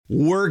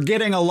We're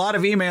getting a lot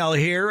of email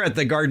here at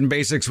the Garden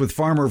Basics with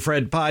Farmer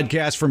Fred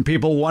podcast from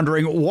people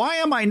wondering, why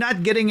am I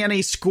not getting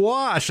any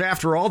squash?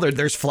 After all,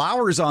 there's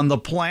flowers on the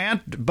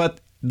plant, but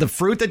the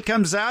fruit that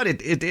comes out,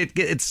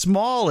 it's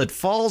small. It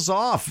falls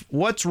off.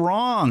 What's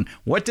wrong?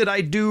 What did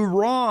I do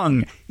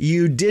wrong?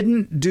 You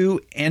didn't do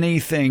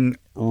anything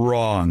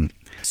wrong.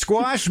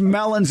 Squash,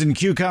 melons, and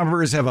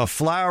cucumbers have a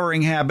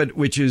flowering habit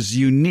which is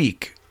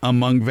unique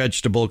among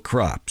vegetable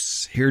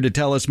crops. Here to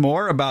tell us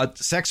more about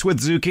sex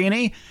with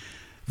zucchini,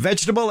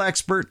 vegetable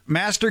expert,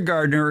 master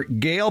gardener,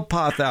 Gail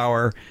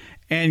Pothauer.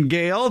 And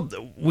Gail,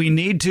 we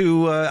need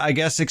to,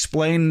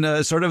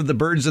 explain sort of the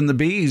birds and the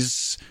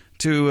bees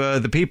to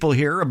the people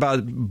here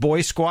about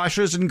boy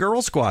squashes and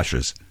girl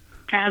squashes.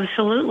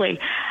 Absolutely.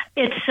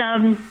 It's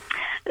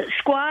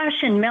squash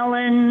and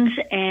melons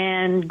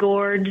and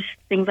gourds,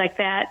 things like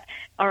that,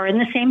 are in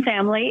the same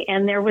family,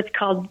 and they're what's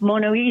called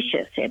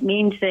monoecious. It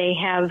means they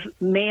have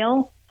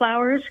male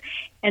flowers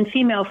and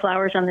female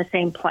flowers on the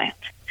same plant.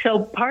 So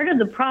part of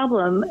the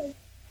problem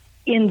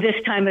in this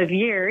time of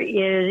year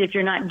is if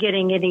you're not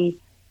getting any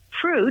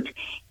fruit,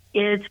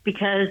 it's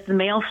because the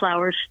male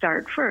flowers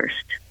start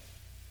first.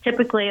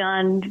 Typically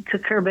on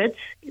cucurbits,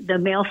 the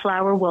male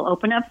flower will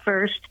open up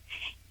first,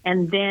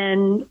 and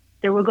then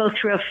there will go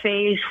through a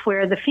phase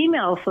where the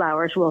female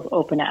flowers will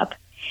open up,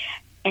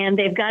 and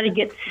they've got to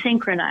get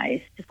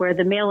synchronized, where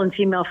the male and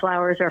female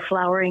flowers are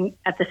flowering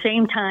at the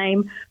same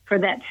time for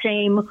that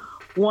same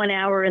 1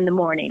 hour in the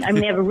morning. I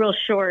mean, they have a real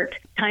short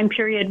time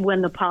period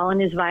when the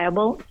pollen is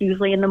viable,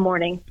 usually in the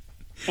morning,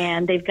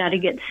 and they've got to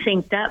get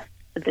synced up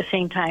at the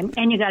same time.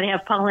 And you got to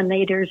have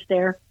pollinators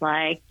there,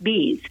 like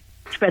bees,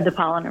 spread the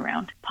pollen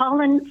around.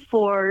 Pollen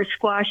for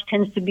squash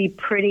tends to be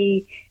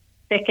pretty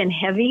thick and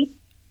heavy,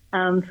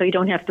 so you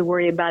don't have to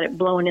worry about it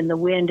blowing in the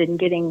wind and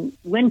getting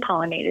wind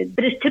pollinated.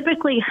 But it's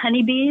typically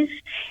honeybees,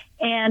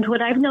 and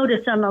what I've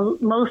noticed on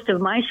most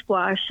of my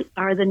squash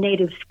are the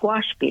native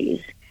squash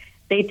bees.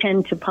 They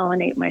tend to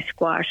pollinate my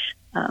squash.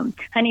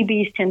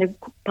 Honeybees tend to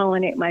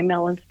pollinate my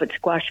melons, but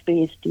squash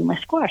bees do my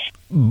squash.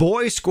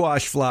 Boy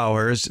squash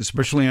flowers,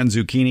 especially on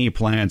zucchini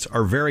plants,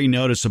 are very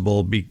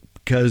noticeable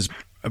because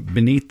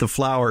beneath the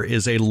flower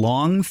is a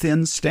long,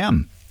 thin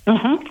stem.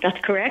 Mm-hmm,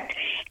 that's correct.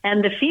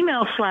 And the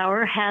female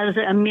flower has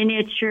a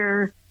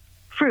miniature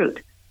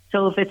fruit.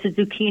 So if it's a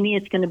zucchini,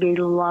 it's going to be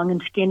long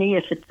and skinny.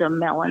 If it's a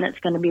melon, it's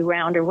going to be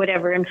round or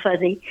whatever and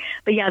fuzzy.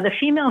 But yeah, the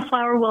female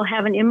flower will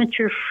have an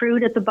immature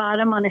fruit at the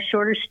bottom on a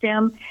shorter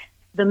stem.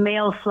 The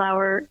male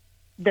flower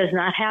does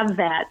not have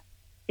that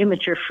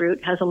immature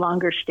fruit, has a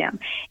longer stem.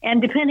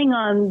 And depending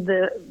on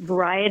the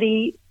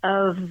variety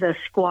of the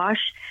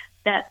squash,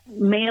 that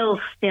male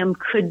stem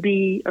could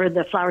be, or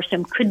the flower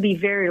stem could be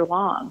very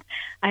long.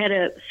 I had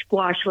a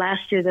squash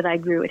last year that I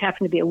grew. It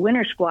happened to be a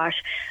winter squash,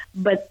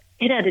 but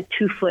it had a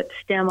 2-foot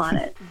stem on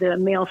it, the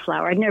male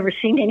flower. I'd never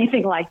seen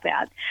anything like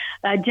that.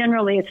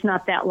 Generally, it's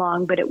not that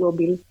long, but it will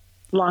be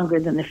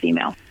longer than the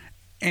female.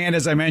 And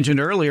as I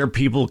mentioned earlier,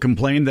 people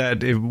complain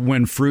that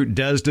when fruit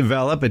does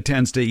develop, it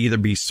tends to either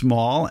be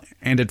small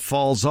and it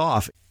falls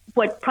off.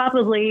 What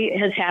probably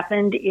has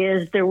happened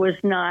is there was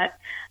not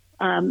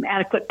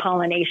adequate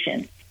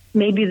pollination.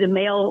 Maybe the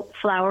male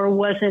flower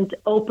wasn't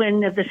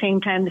open at the same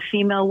time the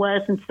female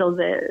was, and so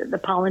the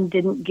pollen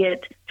didn't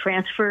get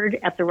transferred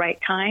at the right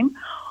time.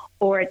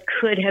 Or it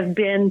could have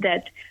been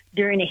that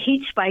during a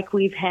heat spike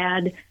we've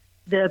had,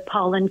 the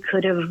pollen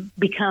could have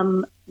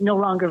become no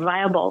longer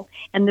viable.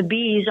 And the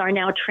bees are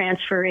now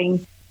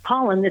transferring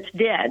pollen that's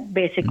dead,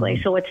 basically.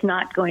 Mm-hmm. So it's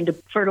not going to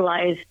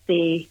fertilize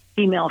the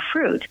female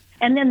fruit.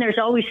 And then there's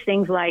always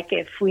things like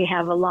if we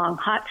have a long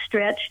hot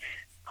stretch,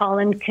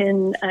 pollen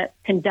can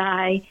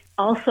die.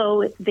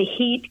 Also, the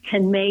heat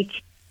can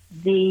make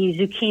the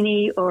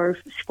zucchini or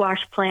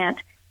squash plant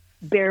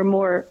bear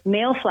more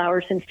male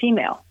flowers than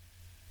female.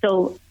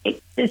 So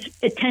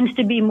it tends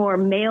to be more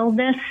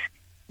maleness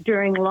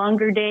during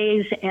longer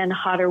days and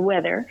hotter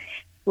weather,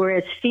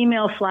 whereas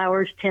female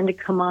flowers tend to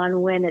come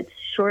on when it's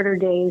shorter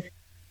days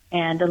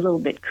and a little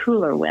bit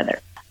cooler weather.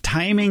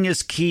 Timing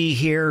is key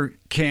here.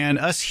 Can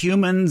us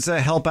humans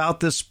help out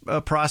this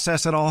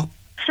process at all?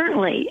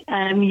 Certainly.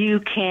 You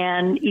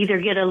can either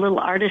get a little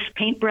artist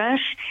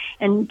paintbrush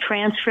and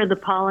transfer the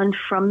pollen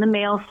from the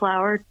male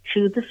flower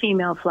to the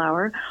female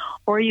flower,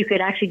 or you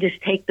could actually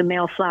just take the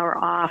male flower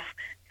off,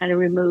 kind of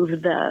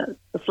remove the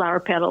flower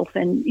petals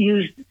and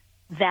use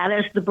that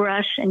as the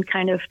brush and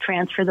kind of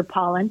transfer the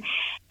pollen.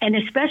 And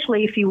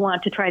especially if you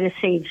want to try to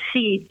save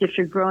seeds, if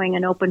you're growing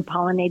an open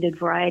pollinated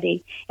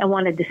variety and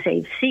wanted to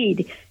save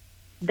seed,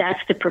 that's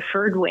the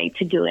preferred way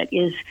to do it,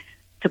 is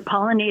to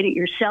pollinate it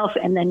yourself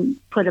and then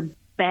put a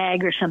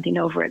bag or something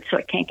over it so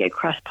it can't get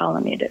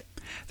cross-pollinated.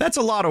 That's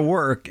a lot of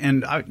work,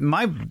 and yeah,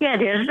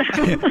 it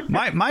is.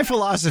 my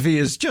philosophy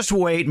is just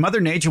wait.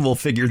 Mother Nature will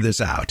figure this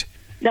out.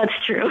 That's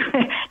true.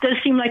 It does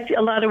seem like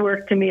a lot of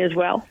work to me as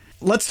well.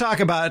 Let's talk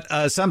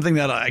about something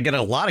that I get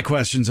a lot of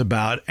questions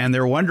about, and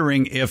they're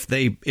wondering if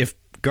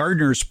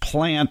gardeners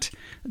plant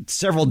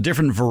several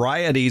different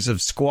varieties of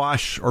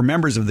squash or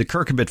members of the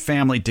cucurbit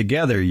family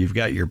together. You've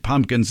got your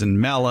pumpkins and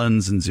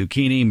melons and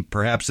zucchini,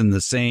 perhaps in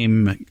the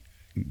same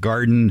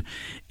garden,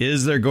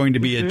 is there going to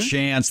be a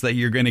chance that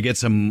you're going to get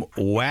some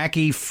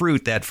wacky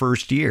fruit that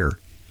first year?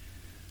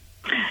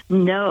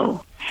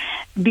 No,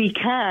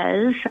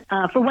 because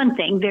for one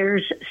thing,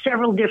 there's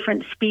several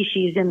different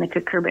species in the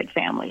cucurbit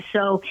family.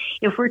 So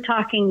if we're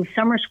talking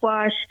summer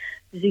squash,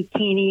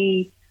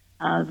 zucchini,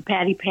 the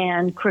patty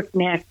pan,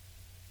 crookneck,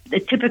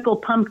 the typical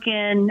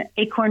pumpkin,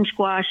 acorn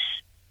squash,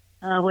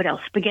 what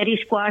else? Spaghetti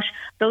squash.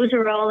 Those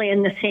are all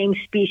in the same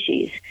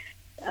species,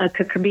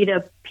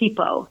 Cucurbita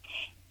pepo.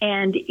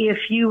 And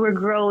if you were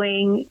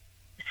growing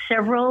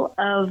several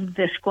of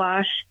the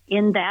squash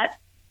in that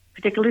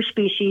particular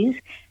species,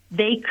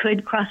 they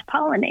could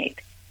cross-pollinate.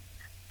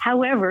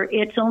 However,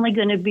 it's only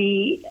going to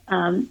be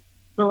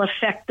will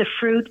affect the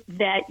fruit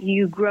that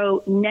you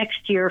grow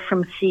next year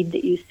from seed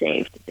that you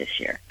saved this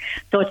year.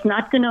 So it's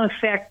not going to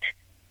affect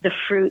the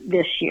fruit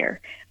this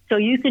year. So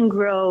you can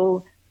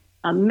grow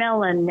a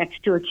melon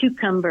next to a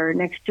cucumber,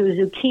 next to a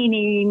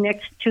zucchini,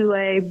 next to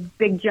a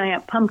big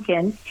giant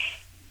pumpkin.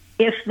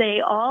 If they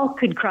all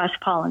could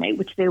cross-pollinate,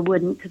 which they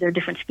wouldn't because they're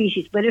different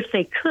species, but if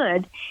they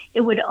could,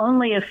 it would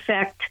only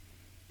affect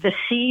the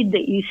seed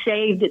that you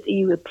saved that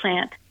you would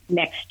plant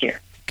next year.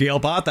 Gail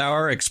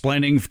Bothauer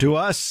explaining to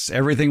us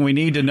everything we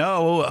need to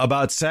know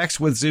about sex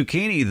with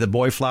zucchini, the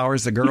boy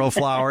flowers, the girl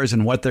flowers,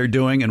 and what they're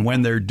doing and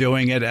when they're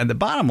doing it. And the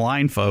bottom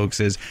line, folks,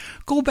 is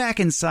go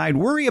back inside,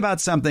 worry about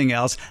something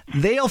else.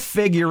 They'll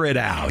figure it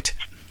out.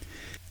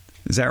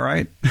 Is that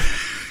right?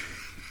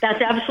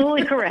 That's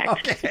absolutely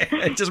correct.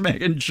 Okay, just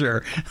making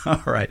sure.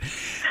 All right.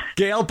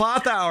 Gail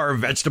Bothauer,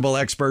 vegetable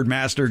expert,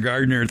 master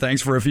gardener,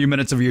 thanks for a few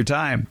minutes of your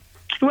time.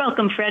 You're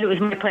welcome, Fred. It was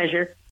my pleasure.